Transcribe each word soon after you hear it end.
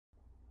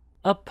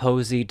A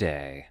Posey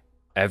day.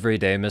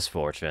 Everyday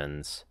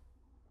misfortunes.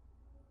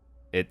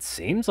 It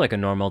seems like a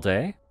normal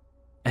day.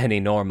 Any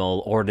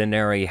normal,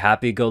 ordinary,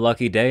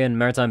 happy-go-lucky day in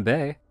Maritime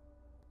Bay.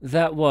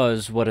 That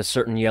was what a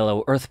certain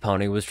yellow earth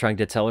pony was trying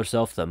to tell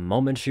herself the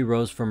moment she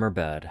rose from her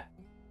bed.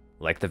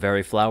 Like the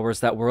very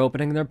flowers that were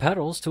opening their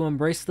petals to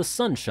embrace the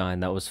sunshine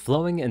that was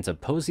flowing into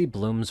Posey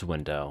Bloom's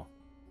window.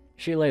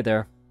 She lay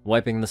there,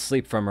 wiping the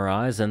sleep from her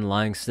eyes and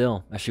lying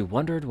still as she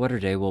wondered what her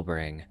day will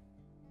bring.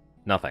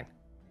 Nothing.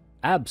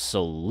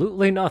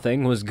 Absolutely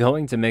nothing was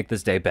going to make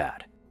this day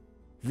bad.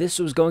 This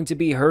was going to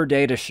be her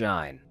day to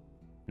shine.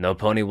 No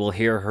pony will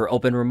hear her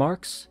open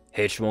remarks,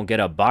 Hitch won't get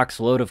a box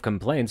load of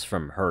complaints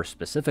from her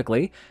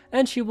specifically,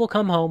 and she will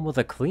come home with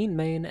a clean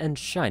mane and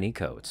shiny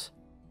coat.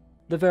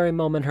 The very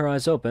moment her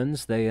eyes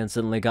opened, they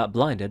instantly got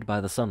blinded by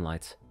the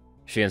sunlight.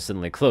 She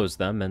instantly closed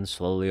them and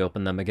slowly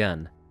opened them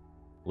again.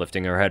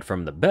 Lifting her head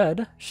from the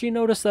bed, she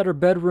noticed that her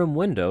bedroom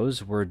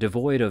windows were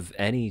devoid of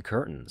any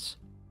curtains.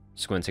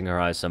 Squinting her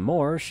eyes some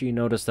more, she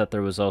noticed that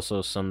there was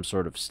also some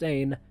sort of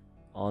stain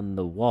on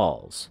the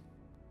walls.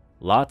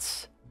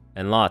 Lots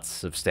and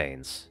lots of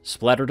stains,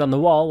 splattered on the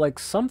wall like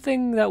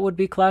something that would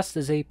be classed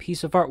as a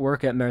piece of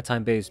artwork at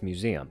Maritime Bay's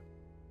museum.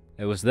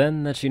 It was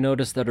then that she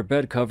noticed that her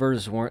bed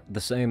covers weren't the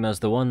same as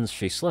the ones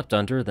she slept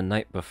under the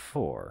night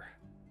before.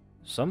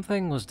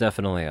 Something was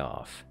definitely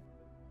off.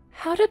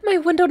 How did my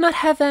window not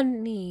have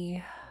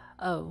any...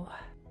 Oh.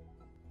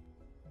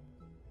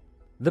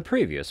 The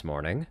previous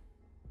morning,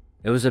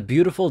 it was a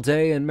beautiful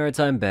day in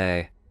Maritime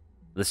Bay.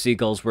 The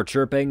seagulls were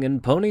chirping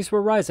and ponies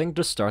were rising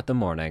to start the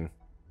morning.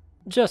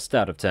 Just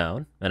out of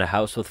town, in a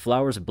house with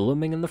flowers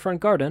blooming in the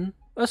front garden,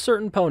 a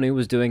certain pony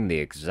was doing the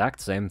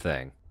exact same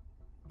thing.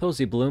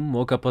 Posey Bloom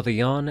woke up with a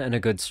yawn and a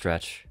good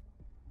stretch.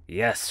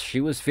 Yes, she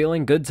was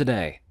feeling good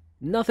today.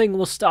 Nothing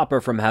will stop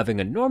her from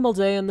having a normal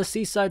day in the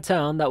seaside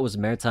town that was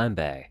Maritime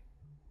Bay.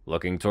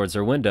 Looking towards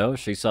her window,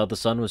 she saw the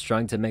sun was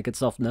trying to make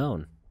itself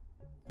known.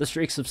 The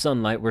streaks of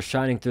sunlight were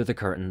shining through the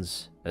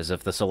curtains, as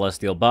if the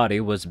celestial body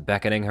was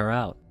beckoning her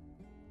out.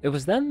 It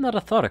was then that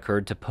a thought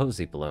occurred to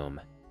Posey Bloom.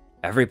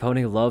 Every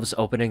pony loves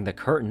opening the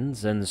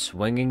curtains and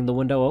swinging the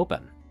window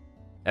open.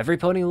 Every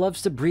pony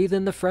loves to breathe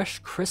in the fresh,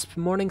 crisp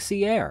morning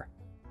sea air.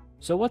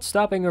 So what's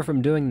stopping her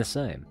from doing the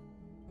same?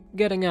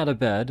 Getting out of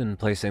bed and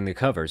placing the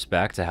covers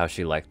back to how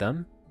she liked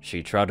them,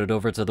 she trotted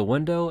over to the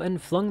window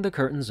and flung the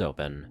curtains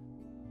open.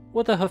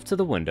 With a hoof to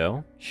the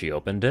window, she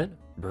opened it,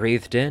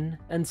 breathed in,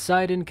 and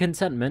sighed in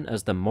contentment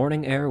as the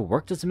morning air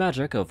worked its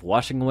magic of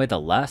washing away the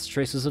last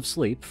traces of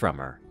sleep from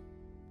her.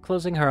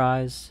 Closing her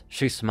eyes,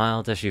 she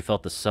smiled as she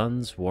felt the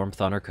sun's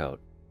warmth on her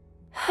coat.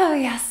 Oh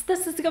yes,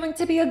 this is going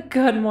to be a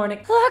good morning.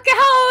 Look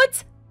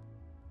out!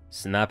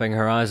 Snapping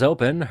her eyes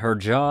open, her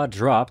jaw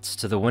dropped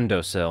to the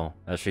windowsill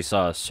as she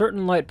saw a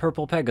certain light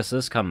purple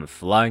Pegasus come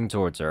flying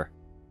towards her,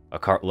 a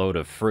cartload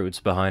of fruits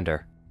behind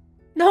her.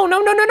 No, no,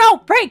 no, no, no!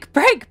 Break,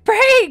 break,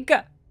 break!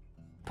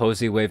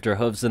 Posey waved her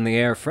hooves in the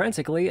air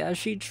frantically as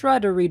she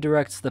tried to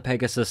redirect the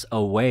Pegasus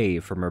away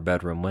from her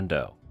bedroom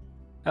window.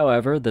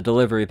 However, the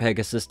delivery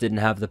Pegasus didn't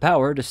have the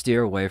power to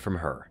steer away from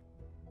her.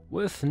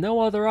 With no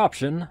other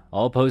option,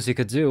 all Posey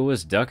could do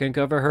was duck and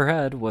cover her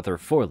head with her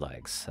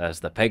forelegs as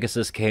the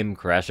Pegasus came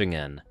crashing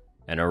in,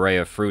 an array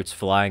of fruits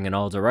flying in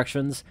all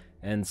directions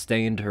and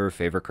stained her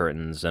favorite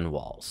curtains and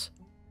walls.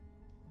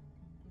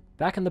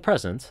 Back in the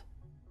present,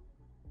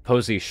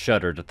 Posey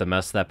shuddered at the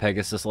mess that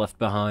Pegasus left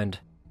behind.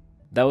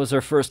 That was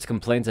her first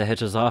complaint to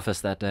Hitch's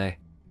office that day.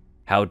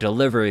 How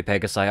delivery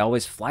Pegasi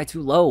always fly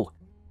too low.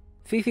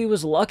 Fifi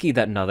was lucky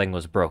that nothing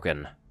was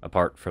broken,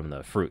 apart from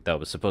the fruit that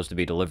was supposed to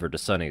be delivered to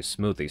Sunny's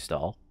smoothie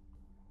stall.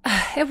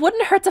 It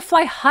wouldn't hurt to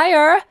fly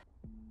higher.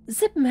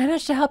 Zip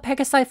managed to help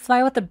Pegasi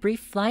fly with a brief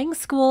flying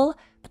school,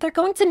 but they're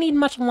going to need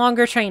much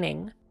longer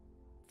training.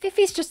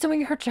 Fifi's just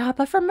doing her job,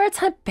 but for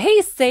Maritime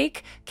Bay's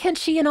sake, can't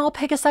she and all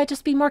Pegasi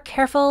just be more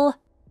careful?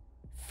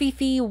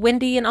 Fifi,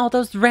 Wendy, and all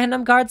those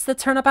random guards that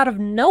turn up out of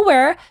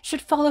nowhere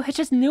should follow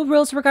Hitch's new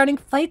rules regarding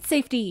flight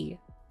safety.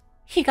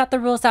 He got the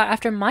rules out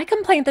after my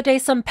complaint the day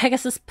some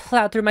Pegasus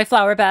plowed through my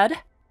flower bed.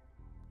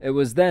 It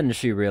was then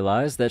she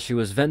realized that she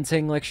was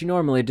venting like she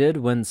normally did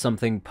when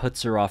something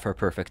puts her off her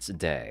perfect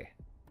day.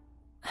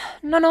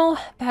 No,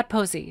 bad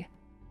Posey.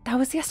 That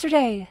was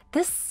yesterday.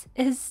 This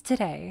is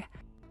today.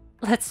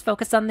 Let's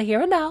focus on the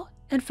here and now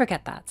and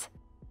forget that.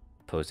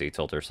 Posey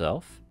told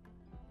herself.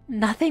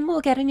 Nothing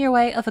will get in your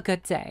way of a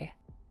good day.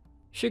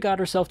 She got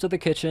herself to the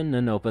kitchen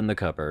and opened the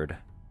cupboard.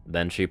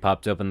 Then she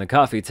popped open the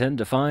coffee tin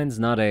to find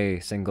not a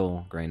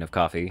single grain of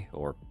coffee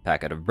or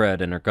packet of bread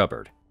in her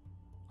cupboard.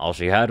 All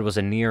she had was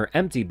a near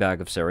empty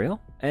bag of cereal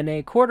and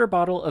a quarter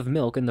bottle of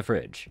milk in the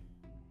fridge.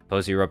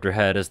 Posey rubbed her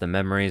head as the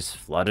memories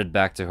flooded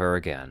back to her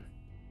again.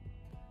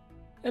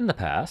 In the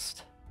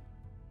past,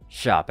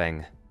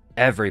 shopping.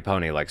 Every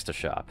pony likes to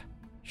shop.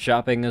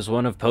 Shopping is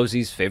one of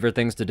Posey's favorite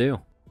things to do.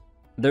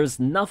 There's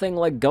nothing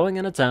like going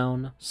into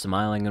town,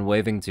 smiling and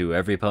waving to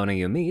every pony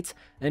you meet,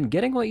 and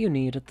getting what you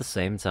need at the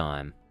same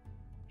time.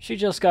 She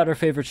just got her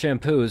favorite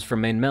shampoos from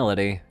Main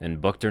Melody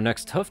and booked her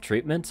next hoof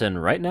treatment,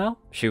 and right now,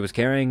 she was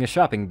carrying a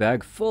shopping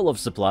bag full of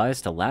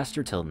supplies to last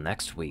her till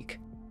next week.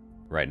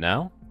 Right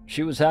now,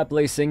 she was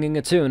happily singing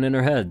a tune in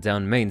her head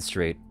down Main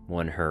Street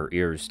when her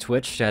ears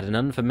twitched at an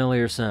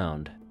unfamiliar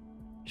sound.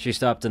 She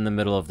stopped in the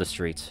middle of the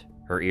street,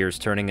 her ears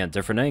turning at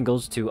different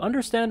angles to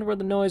understand where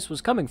the noise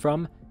was coming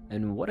from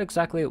and what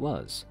exactly it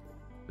was.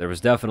 There was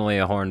definitely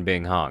a horn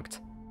being honked,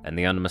 and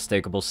the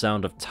unmistakable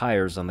sound of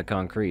tires on the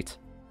concrete.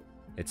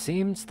 It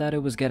seemed that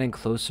it was getting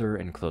closer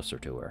and closer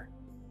to her,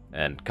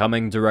 and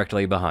coming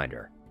directly behind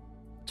her.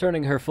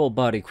 Turning her full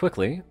body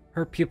quickly,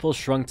 her pupils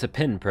shrunk to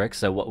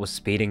pinpricks at what was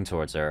speeding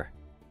towards her.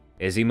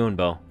 Izzy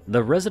Moonbow,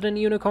 the resident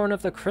unicorn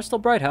of the Crystal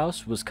Bright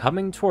House, was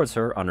coming towards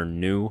her on her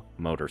new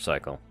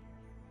motorcycle.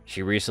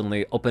 She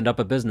recently opened up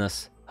a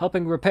business,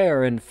 helping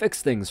repair and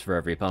fix things for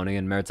every pony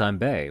in Maritime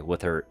Bay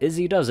with her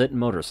Izzy Does It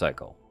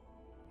motorcycle.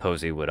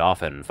 Posey would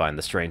often find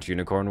the strange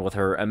unicorn with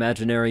her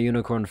imaginary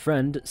unicorn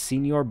friend,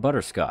 Senior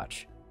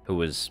Butterscotch, who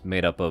was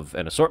made up of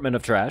an assortment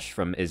of trash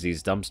from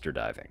Izzy's dumpster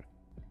diving.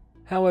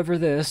 However,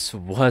 this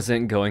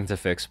wasn't going to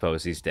fix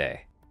Posey's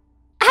day.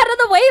 Out of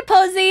the way,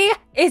 Posey!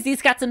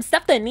 Izzy's got some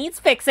stuff that needs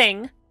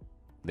fixing!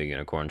 The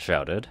unicorn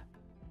shouted.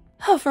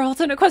 Oh, for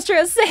Alton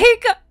Equestria's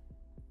sake!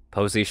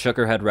 Posey shook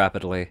her head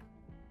rapidly.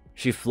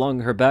 She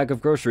flung her bag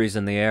of groceries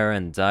in the air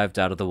and dived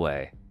out of the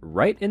way,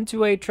 right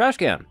into a trash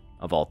can,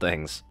 of all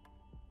things.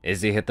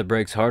 Izzy hit the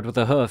brakes hard with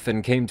a hoof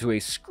and came to a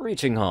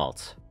screeching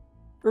halt.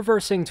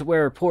 Reversing to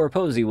where poor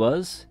Posey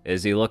was,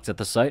 Izzy looked at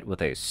the sight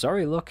with a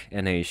sorry look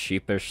and a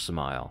sheepish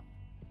smile.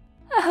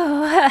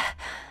 Oh,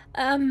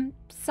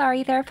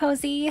 sorry there,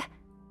 Posey.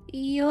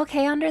 You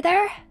okay under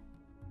there?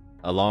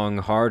 A long,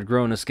 hard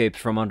groan escaped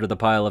from under the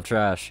pile of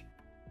trash.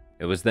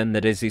 It was then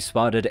that Izzy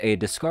spotted a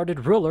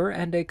discarded ruler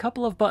and a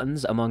couple of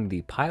buttons among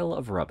the pile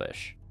of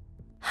rubbish.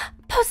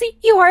 Posey,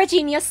 you are a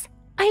genius!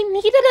 I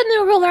needed a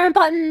new ruler and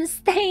buttons.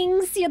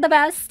 Thanks, you're the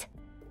best.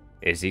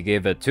 Izzy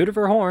gave a toot of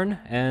her horn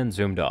and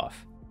zoomed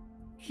off.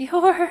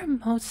 You're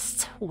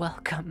most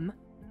welcome.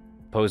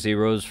 Posey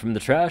rose from the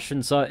trash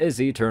and saw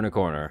Izzy turn a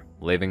corner,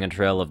 leaving a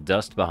trail of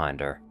dust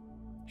behind her.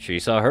 She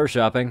saw her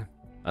shopping,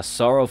 a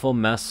sorrowful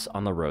mess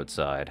on the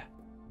roadside.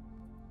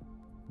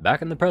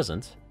 Back in the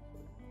present.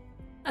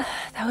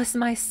 That was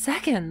my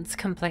second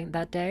complaint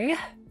that day.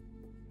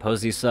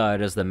 Posey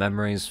sighed as the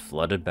memories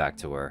flooded back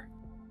to her.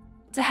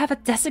 To have a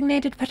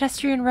designated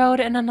pedestrian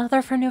road and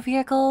another for new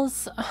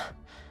vehicles.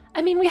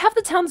 I mean, we have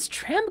the town's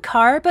tram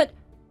car, but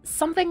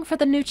something for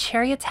the new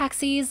chariot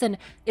taxis and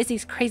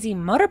Izzy's crazy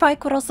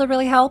motorbike would also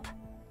really help.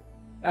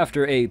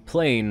 After a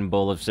plain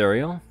bowl of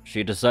cereal,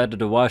 she decided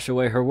to wash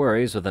away her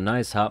worries with a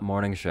nice hot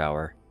morning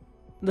shower.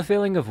 The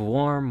feeling of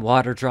warm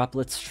water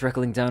droplets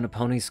trickling down a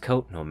pony's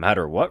coat, no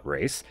matter what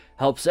race,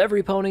 helps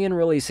every pony in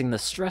releasing the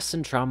stress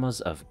and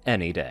traumas of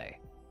any day.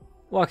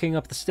 Walking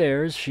up the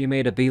stairs, she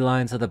made a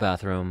beeline to the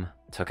bathroom,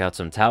 took out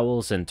some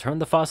towels, and turned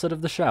the faucet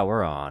of the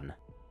shower on.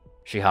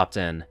 She hopped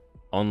in,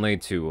 only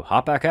to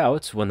hop back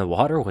out when the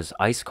water was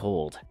ice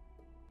cold.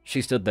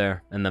 She stood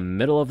there, in the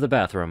middle of the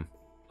bathroom,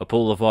 a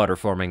pool of water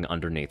forming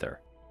underneath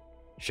her.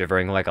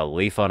 Shivering like a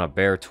leaf on a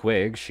bare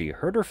twig, she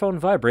heard her phone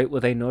vibrate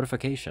with a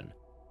notification.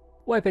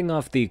 Wiping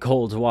off the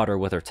cold water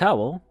with her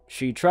towel,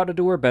 she trotted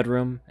to her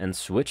bedroom and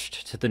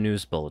switched to the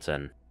news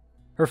bulletin.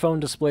 Her phone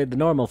displayed the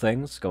normal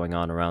things going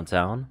on around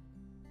town.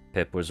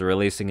 Pip was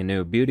releasing a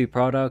new beauty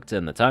product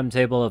and the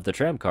timetable of the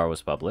tram car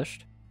was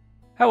published.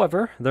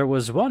 However, there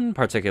was one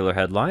particular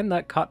headline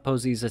that caught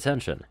Posey's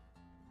attention.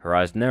 Her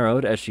eyes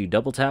narrowed as she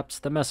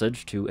double-tapped the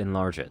message to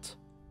enlarge it.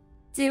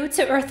 Due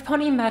to Earth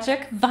Pony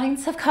magic,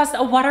 vines have caused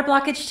a water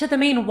blockage to the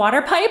main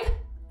water pipe.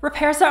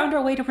 Repairs are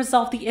underway to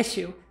resolve the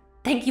issue.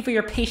 Thank you for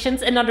your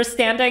patience and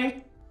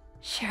understanding.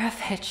 Sheriff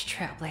Hitch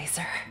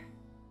Trailblazer.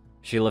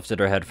 She lifted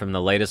her head from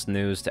the latest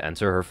news to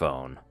enter her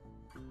phone.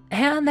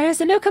 And there's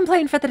a new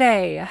complaint for the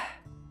day.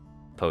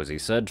 Posey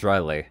said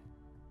dryly.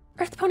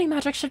 Earth Pony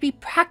magic should be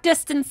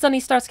practiced in Sunny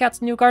Star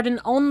Scout's new garden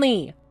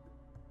only.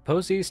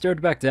 Posey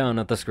stared back down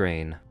at the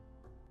screen.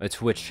 A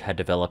twitch had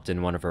developed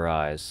in one of her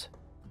eyes.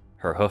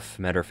 Her hoof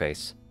met her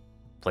face.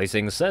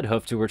 Placing said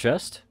hoof to her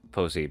chest,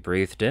 Posey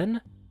breathed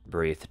in,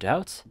 breathed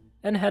out,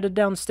 and headed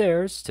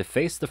downstairs to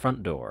face the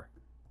front door.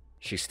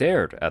 She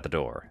stared at the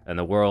door and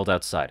the world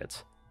outside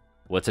it.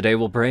 What today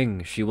will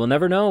bring, she will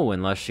never know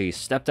unless she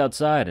stepped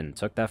outside and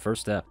took that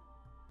first step.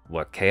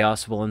 What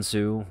chaos will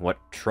ensue, what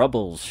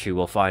troubles she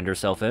will find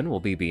herself in will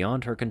be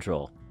beyond her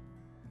control.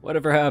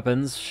 Whatever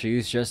happens,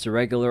 she's just a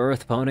regular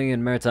Earth pony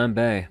in Maritime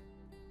Bay.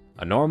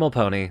 A normal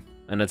pony,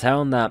 in a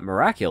town that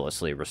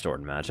miraculously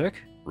restored magic,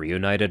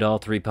 reunited all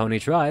 3 pony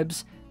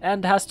tribes,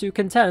 and has to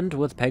contend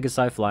with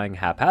Pegasi flying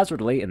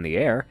haphazardly in the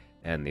air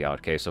and the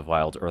odd case of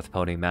wild Earth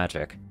pony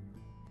magic.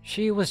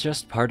 She was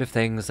just part of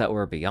things that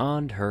were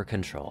beyond her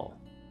control.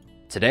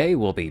 Today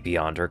will be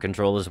beyond her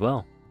control as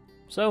well.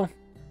 So,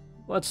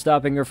 what's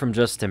stopping her from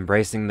just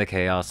embracing the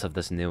chaos of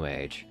this new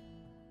age?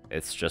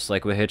 It's just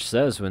like what Hitch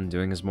says when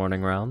doing his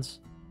morning rounds.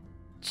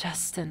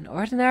 Just an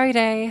ordinary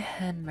day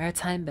in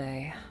Maritime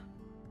Bay.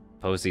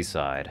 Posey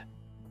sighed.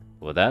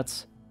 Well,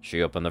 that's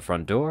She opened the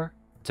front door,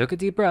 took a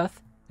deep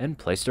breath, and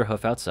placed her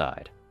hoof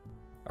outside.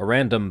 A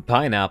random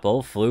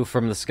pineapple flew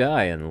from the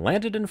sky and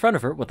landed in front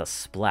of her with a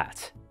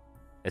splat.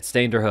 It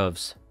stained her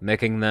hooves,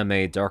 making them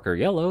a darker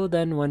yellow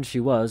than when she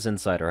was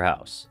inside her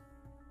house.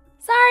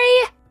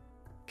 Sorry!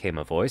 Came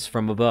a voice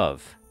from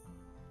above.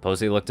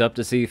 Posey looked up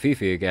to see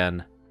Fifi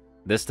again.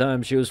 This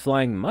time she was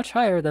flying much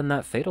higher than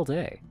that fatal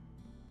day.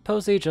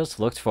 Posey just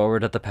looked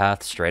forward at the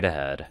path straight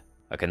ahead,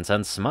 a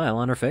content smile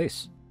on her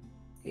face.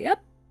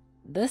 Yep,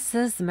 this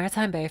is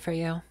Maritime Bay for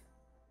you.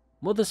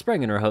 With a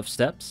spring in her hoof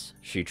steps,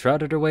 she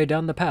trotted her way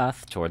down the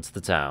path towards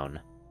the town.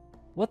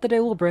 What the day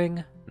will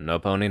bring, no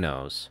pony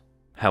knows.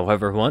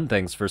 However, one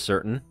thing's for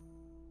certain.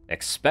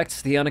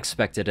 Expect the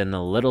unexpected in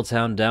the little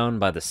town down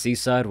by the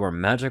seaside where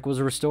magic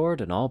was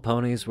restored and all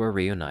ponies were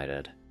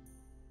reunited.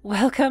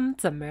 Welcome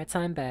to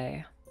Maritime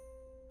Bay.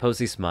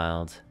 Posey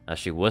smiled as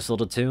she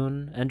whistled a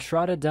tune and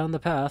trotted down the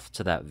path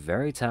to that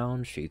very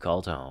town she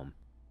called home.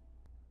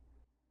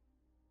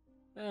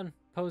 Man,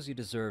 Posey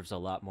deserves a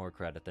lot more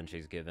credit than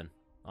she's given.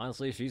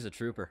 Honestly, she's a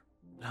trooper.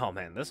 Oh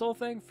man, this whole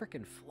thing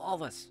freaking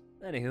flawless.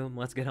 Anywho,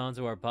 let's get on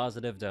to our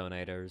positive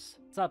donators.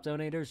 Top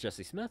donators: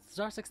 Jessie Smith,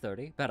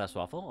 Zar630,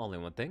 BadassWaffle,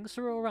 Onlyonething,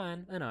 Ceru,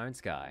 Orion, and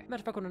IronSky.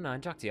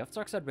 Magic109, JockeTF,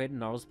 Darkside Rayden,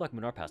 Narwhals,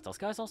 Blackmoonheart, Pastel,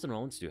 Skies, Austin,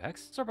 Rolan,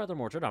 Hex, Sir Brother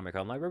Mordred,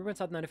 Omicron, Lyrae,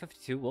 Inside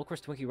 9052,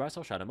 Wilkers, Twinkie, Rice,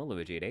 Shadama,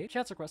 Luigi 88,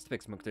 Chance Request,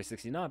 Big Smoke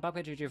 369, Bob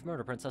GG of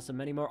Murder Princess, and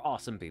many more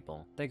awesome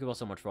people. Thank you all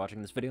so much for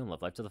watching this video and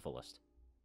live life to the fullest.